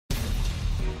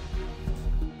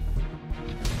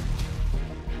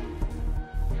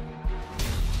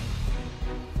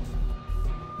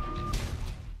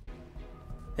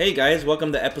Hey guys,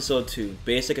 welcome to episode 2,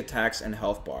 Basic Attacks and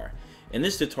Health Bar. In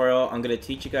this tutorial, I'm going to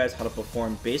teach you guys how to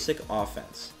perform basic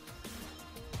offense.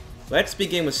 Let's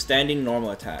begin with standing normal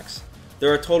attacks.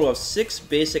 There are a total of 6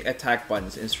 basic attack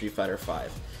buttons in Street Fighter V.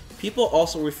 People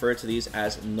also refer to these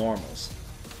as normals.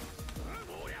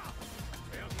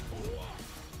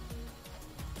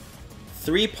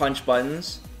 Three punch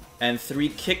buttons and 3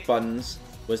 kick buttons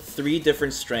with 3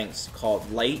 different strengths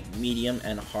called light, medium,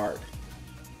 and hard.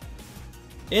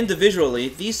 Individually,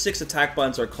 these 6 attack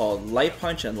buttons are called light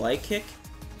punch and light kick,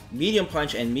 medium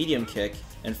punch and medium kick,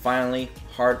 and finally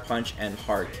hard punch and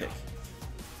hard kick.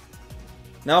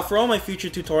 Now for all my future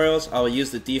tutorials, I will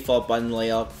use the default button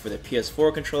layout for the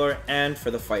PS4 controller and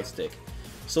for the fight stick.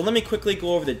 So let me quickly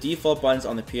go over the default buttons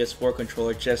on the PS4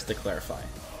 controller just to clarify.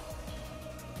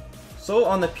 So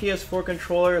on the PS4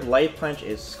 controller, light punch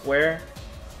is square,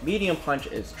 medium punch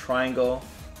is triangle,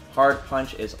 hard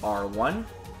punch is R1,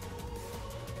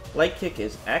 light kick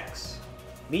is X,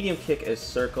 medium kick is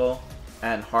circle,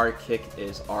 and hard kick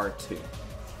is R2.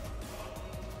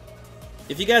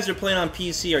 If you guys are playing on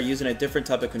PC or using a different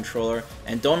type of controller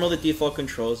and don't know the default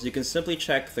controls, you can simply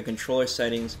check the controller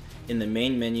settings in the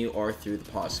main menu or through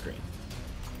the pause screen.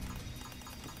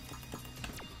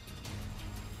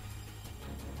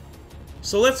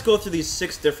 So let's go through these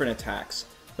 6 different attacks.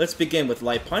 Let's begin with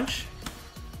light punch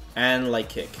and light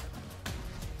kick.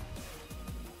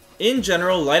 In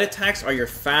general, light attacks are your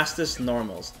fastest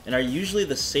normals and are usually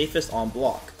the safest on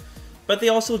block, but they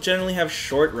also generally have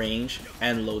short range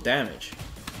and low damage.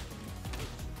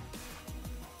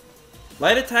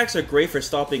 Light attacks are great for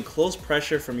stopping close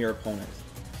pressure from your opponent.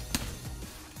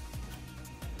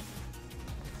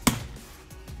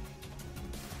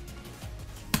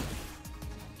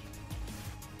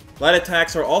 Light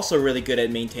attacks are also really good at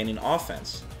maintaining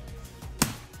offense.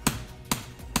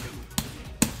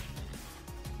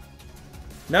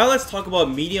 Now let's talk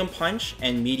about medium punch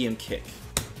and medium kick.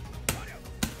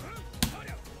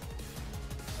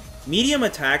 Medium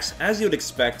attacks, as you would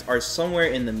expect, are somewhere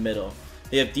in the middle.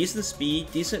 They have decent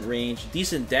speed, decent range,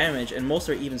 decent damage, and most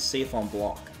are even safe on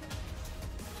block.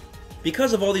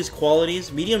 Because of all these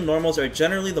qualities, medium normals are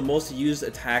generally the most used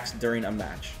attacks during a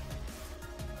match.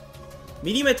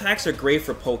 Medium attacks are great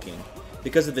for poking,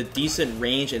 because of the decent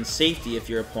range and safety if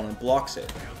your opponent blocks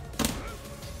it.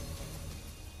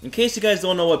 In case you guys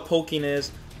don't know what poking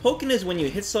is when you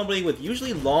hit somebody with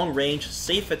usually long range,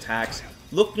 safe attacks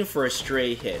looking for a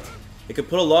stray hit. It can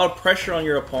put a lot of pressure on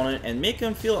your opponent and make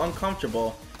him feel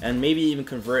uncomfortable and maybe even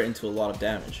convert it into a lot of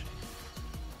damage.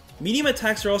 Medium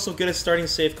attacks are also good at starting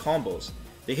safe combos.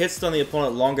 They hit stun the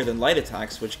opponent longer than light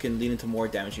attacks, which can lead into more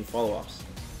damaging follow-ups.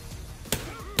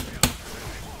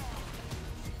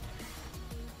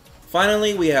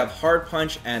 Finally, we have hard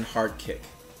punch and hard kick.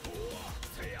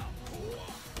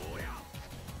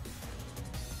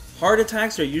 Hard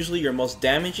attacks are usually your most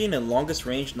damaging and longest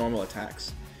range normal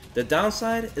attacks. The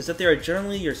downside is that they are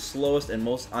generally your slowest and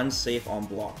most unsafe on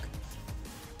block.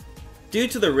 Due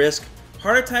to the risk,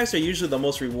 hard attacks are usually the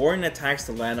most rewarding attacks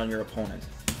to land on your opponent.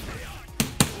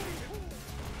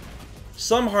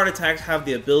 Some hard attacks have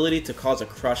the ability to cause a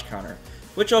crush counter,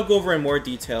 which I'll go over in more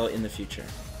detail in the future.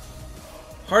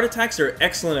 Hard attacks are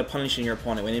excellent at punishing your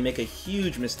opponent when they make a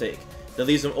huge mistake that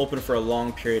leaves them open for a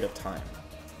long period of time.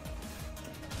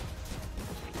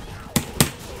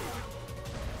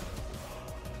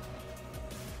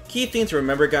 Key thing to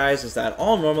remember, guys, is that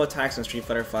all normal attacks in Street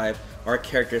Fighter V are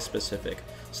character specific.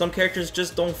 Some characters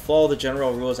just don't follow the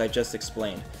general rules I just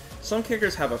explained. Some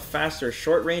characters have a faster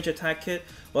short range attack kit,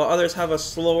 while others have a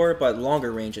slower but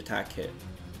longer range attack kit.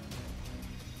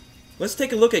 Let's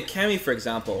take a look at Cammy, for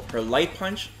example. Her light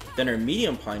punch, then her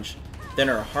medium punch, then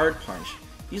her hard punch.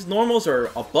 These normals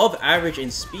are above average in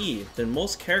speed than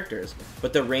most characters,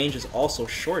 but the range is also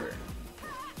shorter.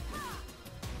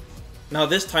 Now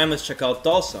this time let's check out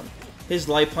Dalsum. His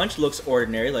light punch looks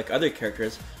ordinary like other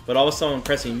characters, but all of a sudden when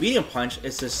pressing medium punch,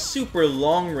 it's this super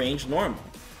long range normal.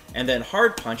 And then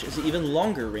hard punch is even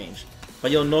longer range,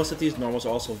 but you'll notice that these normals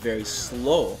are also very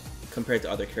slow compared to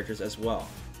other characters as well.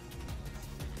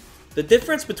 The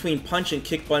difference between punch and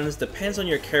kick buttons depends on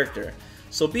your character,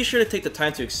 so be sure to take the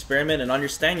time to experiment and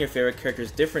understand your favorite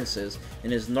character's differences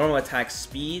in his normal attack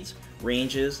speeds,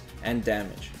 ranges, and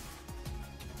damage.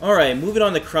 Alright, moving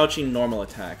on to crouching normal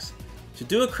attacks. To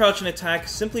do a crouching attack,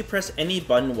 simply press any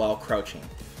button while crouching.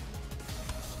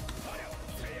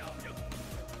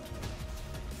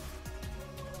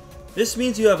 This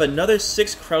means you have another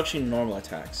 6 crouching normal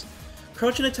attacks.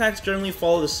 Crouching attacks generally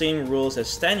follow the same rules as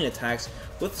standing attacks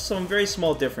with some very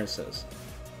small differences.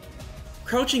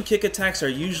 Crouching kick attacks are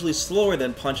usually slower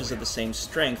than punches of the same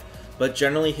strength, but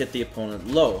generally hit the opponent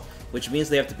low, which means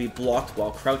they have to be blocked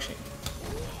while crouching.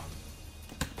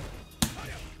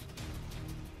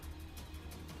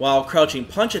 While crouching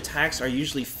punch attacks are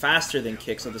usually faster than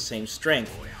kicks of the same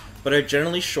strength, but are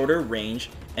generally shorter range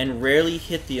and rarely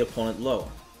hit the opponent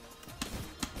low.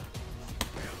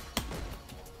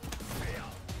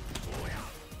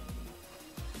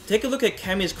 Take a look at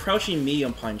Cammy's crouching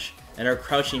medium punch and her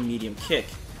crouching medium kick.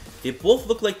 They both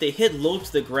look like they hit low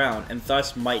to the ground and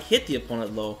thus might hit the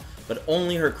opponent low, but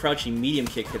only her crouching medium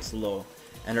kick hits low,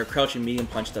 and her crouching medium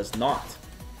punch does not.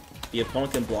 The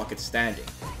opponent can block it standing.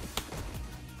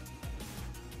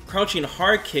 Crouching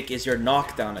hard kick is your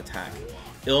knockdown attack.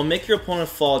 It will make your opponent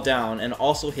fall down and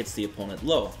also hits the opponent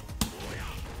low.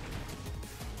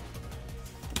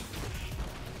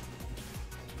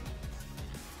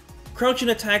 Crouching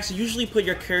attacks usually put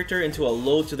your character into a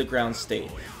low to the ground state,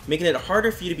 making it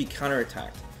harder for you to be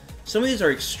counterattacked. Some of these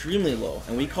are extremely low,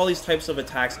 and we call these types of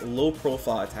attacks low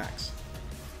profile attacks.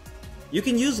 You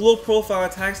can use low profile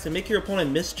attacks to make your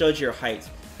opponent misjudge your height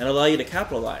and allow you to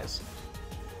capitalize.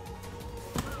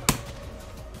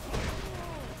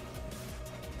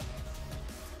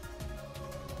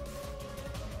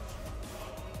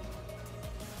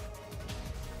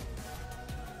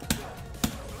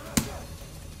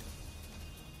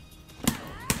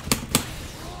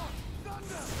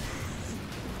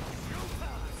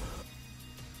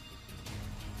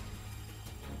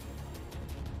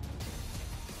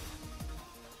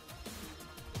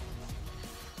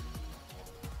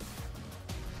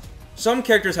 Some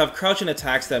characters have crouching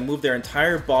attacks that move their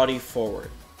entire body forward.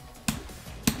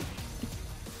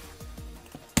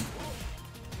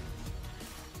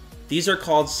 These are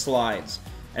called slides,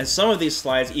 and some of these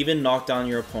slides even knock down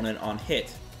your opponent on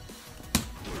hit.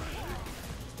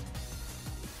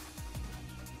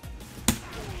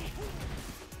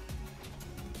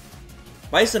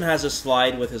 Bison has a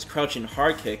slide with his crouching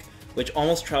hard kick, which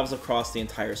almost travels across the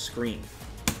entire screen.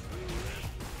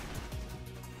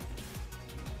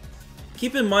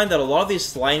 Keep in mind that a lot of these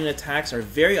sliding attacks are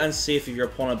very unsafe if your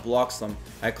opponent blocks them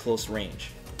at close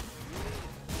range.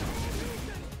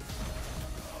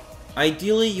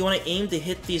 Ideally, you want to aim to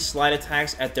hit these slide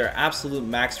attacks at their absolute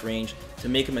max range to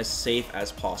make them as safe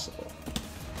as possible.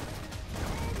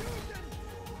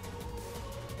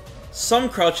 Some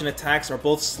crouching attacks are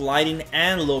both sliding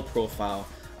and low profile,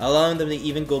 allowing them to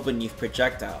even go beneath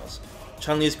projectiles.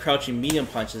 Chun-Li's crouching medium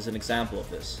punch is an example of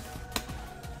this.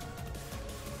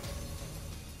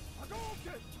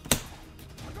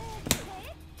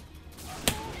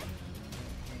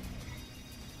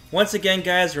 Once again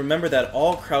guys, remember that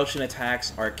all crouching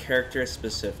attacks are character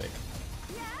specific.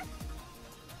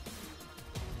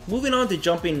 Moving on to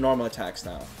jumping normal attacks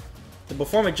now. To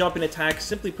perform a jumping attack,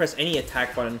 simply press any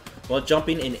attack button while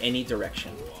jumping in any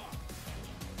direction.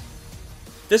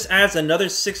 This adds another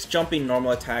 6 jumping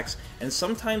normal attacks and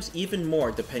sometimes even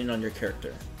more depending on your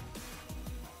character.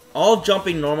 All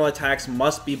jumping normal attacks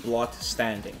must be blocked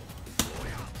standing.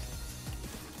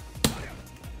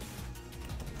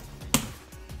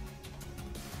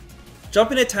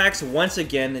 Jumping attacks, once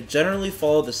again, generally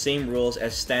follow the same rules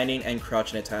as standing and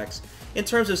crouching attacks in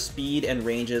terms of speed and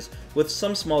ranges, with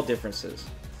some small differences.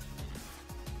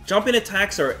 Jumping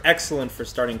attacks are excellent for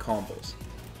starting combos.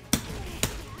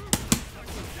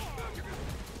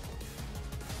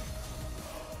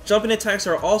 Jumping attacks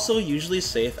are also usually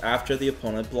safe after the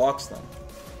opponent blocks them.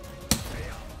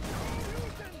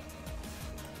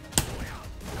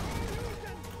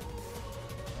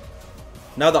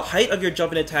 Now the height of your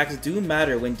jumping attacks do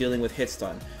matter when dealing with hit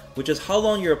stun, which is how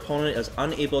long your opponent is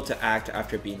unable to act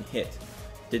after being hit.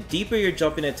 The deeper your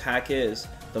jumping attack is,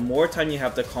 the more time you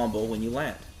have to combo when you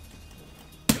land.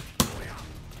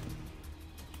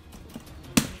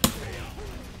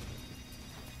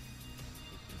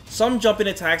 Some jumping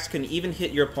attacks can even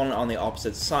hit your opponent on the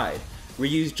opposite side.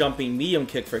 Ryu's jumping medium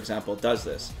kick, for example, does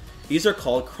this. These are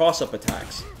called cross-up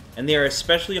attacks, and they are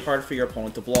especially hard for your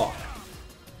opponent to block.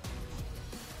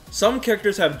 Some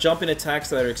characters have jumping attacks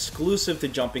that are exclusive to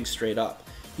jumping straight up.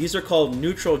 These are called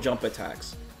neutral jump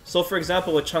attacks. So for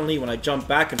example with Chun-Li, when I jump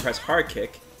back and press hard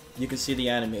kick, you can see the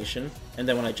animation, and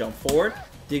then when I jump forward,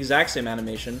 the exact same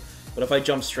animation, but if I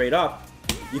jump straight up,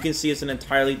 you can see it's an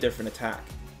entirely different attack.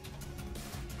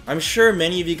 I'm sure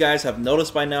many of you guys have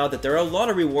noticed by now that there are a lot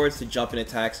of rewards to jumping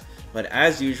attacks, but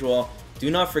as usual,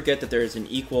 do not forget that there is an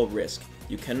equal risk.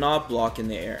 You cannot block in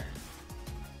the air.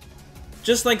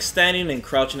 Just like standing and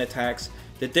crouching attacks,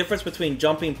 the difference between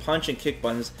jumping punch and kick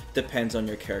buttons depends on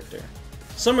your character.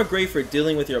 Some are great for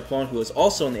dealing with your opponent who is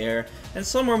also in the air, and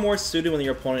some are more suited when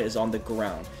your opponent is on the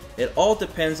ground. It all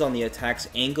depends on the attack's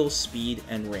angle, speed,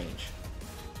 and range.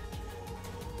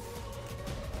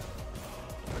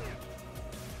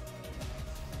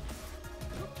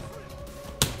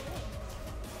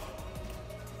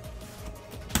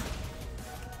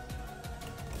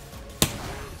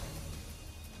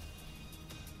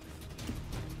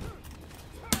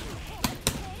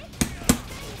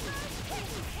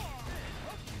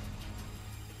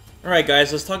 Alright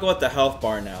guys, let's talk about the health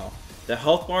bar now. The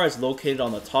health bar is located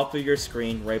on the top of your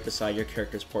screen right beside your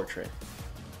character's portrait.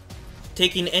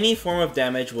 Taking any form of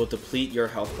damage will deplete your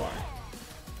health bar.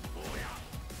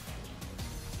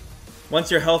 Once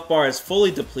your health bar is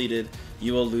fully depleted,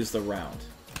 you will lose the round.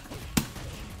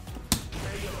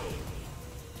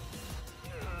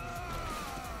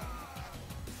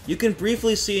 You can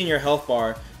briefly see in your health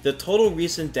bar the total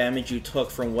recent damage you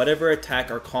took from whatever attack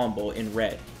or combo in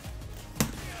red.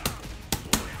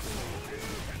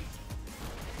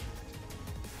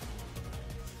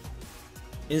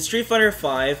 In Street Fighter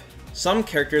V, some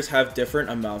characters have different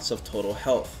amounts of total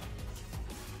health.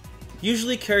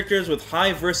 Usually characters with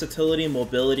high versatility,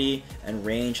 mobility, and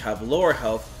range have lower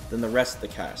health than the rest of the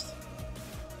cast.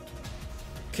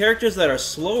 Characters that are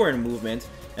slower in movement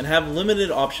and have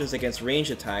limited options against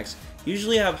range attacks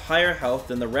usually have higher health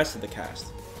than the rest of the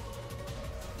cast.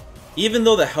 Even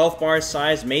though the health bar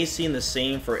size may seem the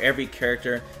same for every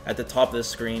character at the top of the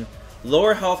screen,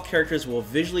 lower health characters will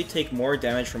visually take more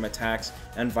damage from attacks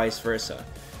and vice versa,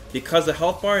 because the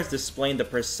health bar is displaying the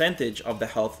percentage of the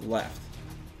health left.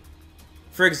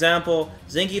 For example,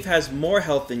 Zangief has more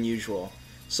health than usual,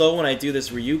 so when I do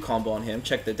this Ryu combo on him,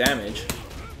 check the damage.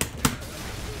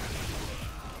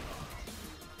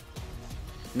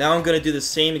 Now I'm going to do the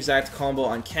same exact combo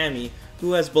on Cammy,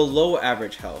 who has below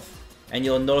average health, and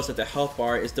you'll notice that the health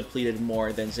bar is depleted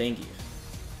more than Zangief.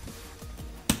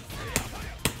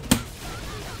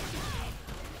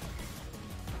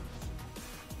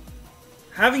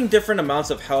 Having different amounts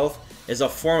of health is a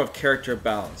form of character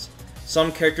balance.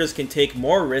 Some characters can take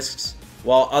more risks,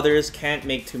 while others can't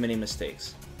make too many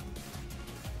mistakes.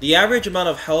 The average amount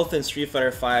of health in Street Fighter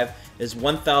V is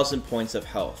 1000 points of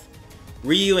health.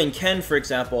 Ryu and Ken, for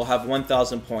example, have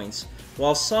 1000 points,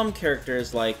 while some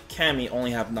characters like Cammy only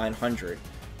have 900.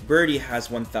 Birdie has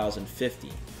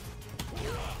 1050.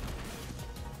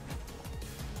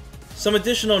 Some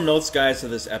additional notes, guys, to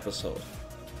this episode.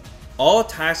 All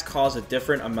attacks cause a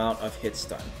different amount of hit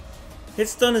stun. Hit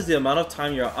stun is the amount of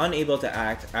time you are unable to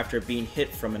act after being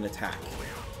hit from an attack.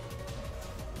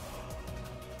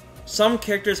 Some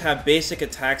characters have basic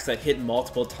attacks that hit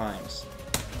multiple times.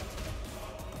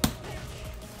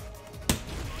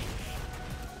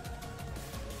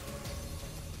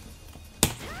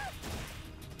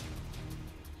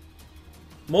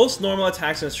 Most normal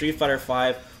attacks in Street Fighter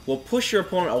V will push your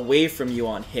opponent away from you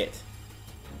on hit.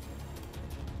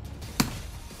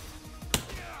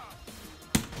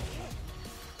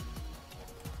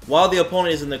 While the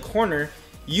opponent is in the corner,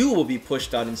 you will be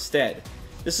pushed out instead.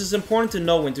 This is important to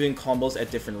know when doing combos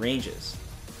at different ranges.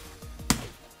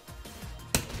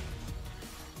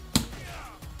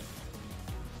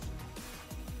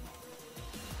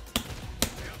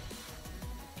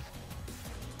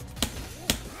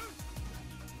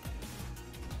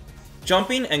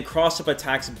 Jumping and cross-up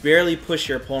attacks barely push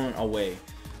your opponent away.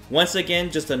 Once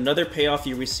again, just another payoff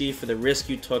you receive for the risk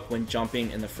you took when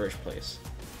jumping in the first place.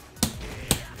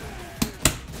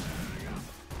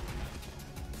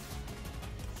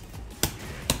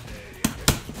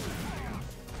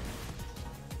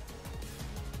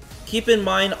 Keep in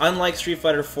mind, unlike Street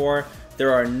Fighter IV,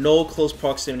 there are no close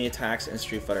proximity attacks in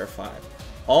Street Fighter V.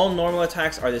 All normal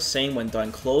attacks are the same when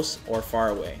done close or far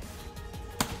away.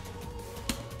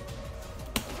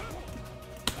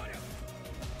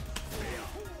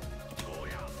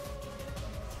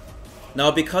 Now,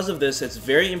 because of this, it's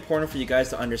very important for you guys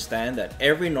to understand that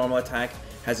every normal attack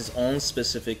has its own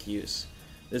specific use.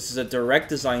 This is a direct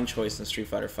design choice in Street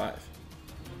Fighter V.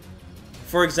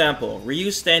 For example,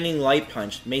 Ryu's standing light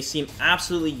punch may seem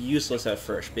absolutely useless at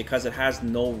first because it has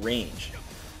no range,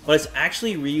 but it's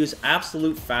actually Ryu's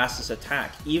absolute fastest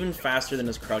attack, even faster than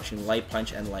his crouching light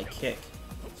punch and light kick.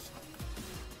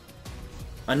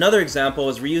 Another example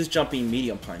is Ryu's jumping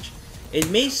medium punch. It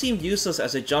may seem useless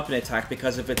as a jumping attack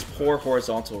because of its poor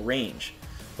horizontal range,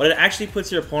 but it actually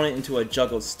puts your opponent into a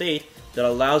juggled state that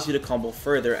allows you to combo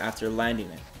further after landing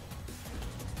it.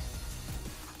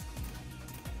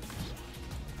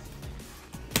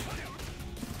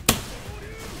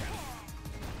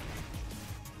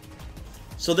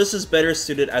 So this is better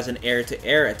suited as an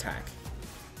air-to-air attack.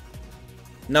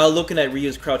 Now looking at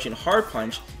Ryu's crouching hard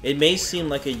punch, it may seem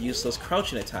like a useless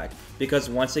crouching attack because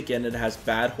once again it has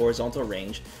bad horizontal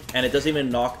range and it doesn't even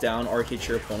knock down or hit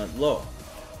your opponent low.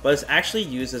 But it's actually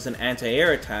used as an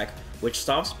anti-air attack which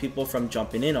stops people from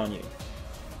jumping in on you.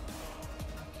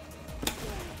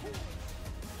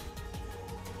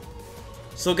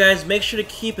 So guys, make sure to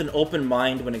keep an open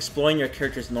mind when exploring your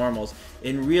character's normals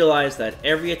and realize that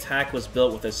every attack was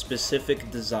built with a specific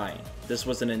design. This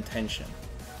was an intention.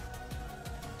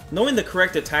 Knowing the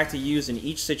correct attack to use in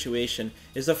each situation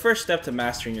is the first step to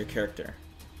mastering your character.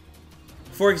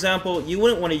 For example, you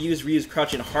wouldn't want to use Ryu's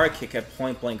crouching hard kick at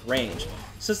point blank range,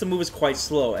 since the move is quite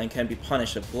slow and can be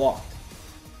punished if blocked.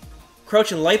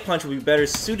 Crouching light punch would be better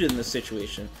suited in this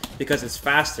situation because it's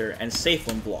faster and safe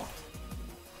when blocked.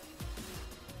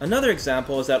 Another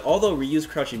example is that although Ryu's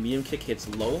crouching medium kick hits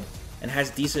low and has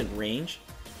decent range,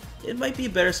 it might be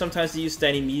better sometimes to use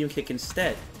standing medium kick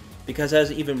instead, because it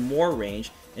has even more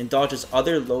range and dodges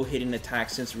other low hitting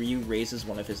attacks since Ryu raises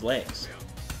one of his legs.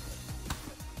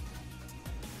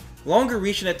 Longer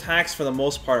reaching attacks for the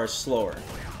most part are slower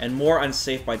and more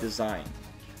unsafe by design,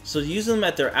 so using them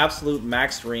at their absolute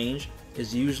max range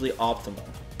is usually optimal.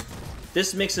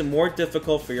 This makes it more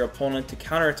difficult for your opponent to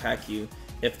counterattack you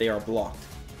if they are blocked.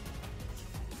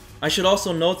 I should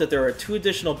also note that there are 2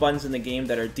 additional buttons in the game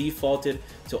that are defaulted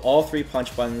to all 3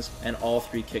 punch buttons and all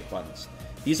 3 kick buttons.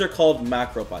 These are called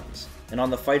macro buttons, and on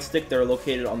the fight stick they are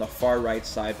located on the far right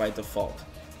side by default.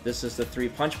 This is the 3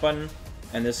 punch button,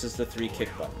 and this is the 3 kick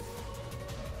button.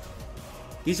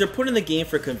 These are put in the game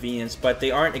for convenience, but they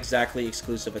aren't exactly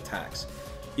exclusive attacks.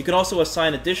 You can also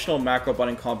assign additional macro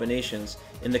button combinations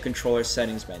in the controller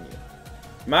settings menu.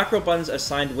 Macro buttons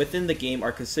assigned within the game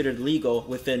are considered legal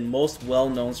within most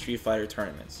well-known Street Fighter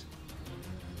tournaments.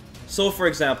 So for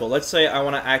example, let's say I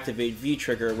want to activate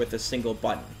V-Trigger with a single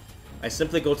button. I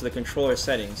simply go to the controller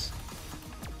settings,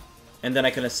 and then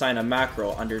I can assign a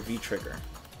macro under V-Trigger.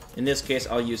 In this case,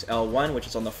 I'll use L1, which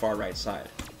is on the far right side.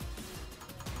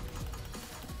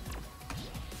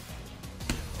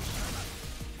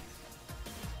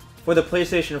 For the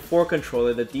PlayStation 4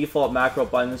 controller, the default macro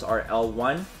buttons are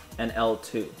L1 and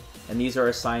L2, and these are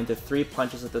assigned to 3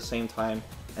 punches at the same time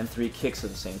and 3 kicks at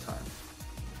the same time.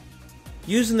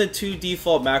 Using the 2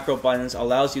 default macro buttons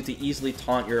allows you to easily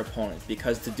taunt your opponent,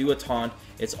 because to do a taunt,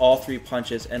 it's all 3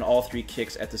 punches and all 3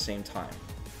 kicks at the same time.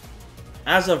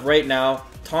 As of right now,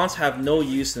 taunts have no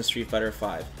use in Street Fighter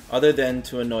V, other than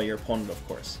to annoy your opponent, of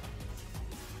course.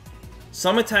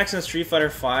 Some attacks in Street Fighter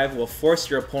V will force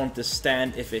your opponent to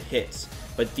stand if it hits,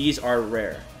 but these are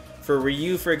rare. For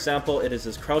Ryu, for example, it is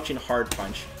his crouching hard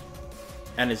punch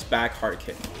and his back hard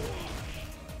kick.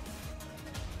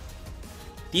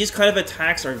 These kind of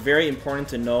attacks are very important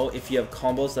to know if you have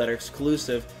combos that are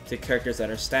exclusive to characters that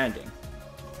are standing.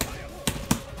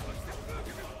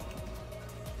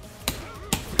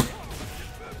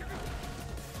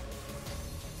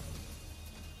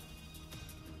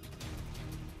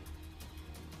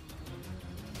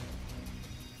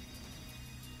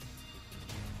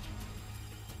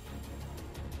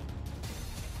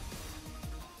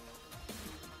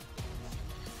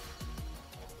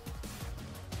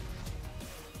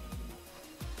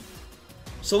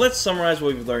 So let's summarize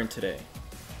what we've learned today.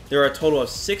 There are a total of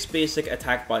 6 basic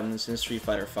attack buttons in Street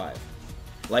Fighter V.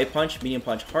 Light punch, medium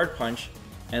punch, hard punch,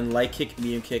 and light kick,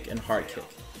 medium kick, and hard kick.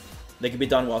 They can be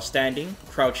done while standing,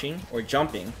 crouching, or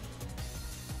jumping.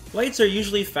 Lights are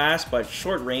usually fast but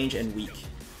short range and weak.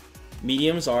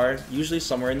 Mediums are usually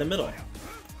somewhere in the middle.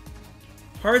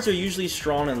 Hards are usually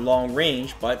strong and long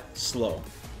range but slow.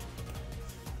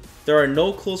 There are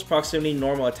no close proximity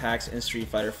normal attacks in Street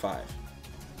Fighter V.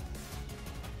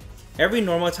 Every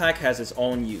normal attack has its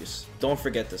own use. Don't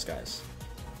forget this, guys.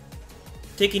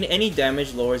 Taking any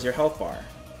damage lowers your health bar.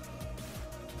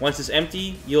 Once it's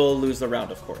empty, you'll lose the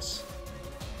round, of course.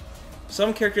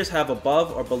 Some characters have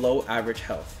above or below average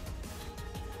health.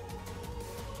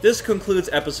 This concludes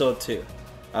episode 2.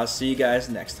 I'll see you guys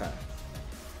next time.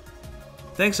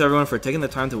 Thanks everyone for taking the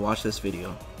time to watch this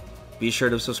video. Be sure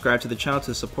to subscribe to the channel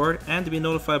to support and to be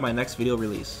notified of my next video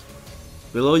release.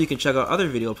 Below you can check out other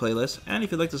video playlists, and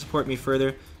if you'd like to support me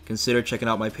further, consider checking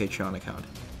out my Patreon account.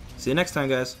 See you next time,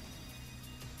 guys.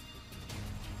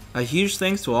 A huge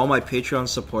thanks to all my Patreon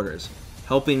supporters,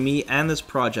 helping me and this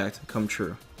project come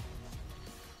true.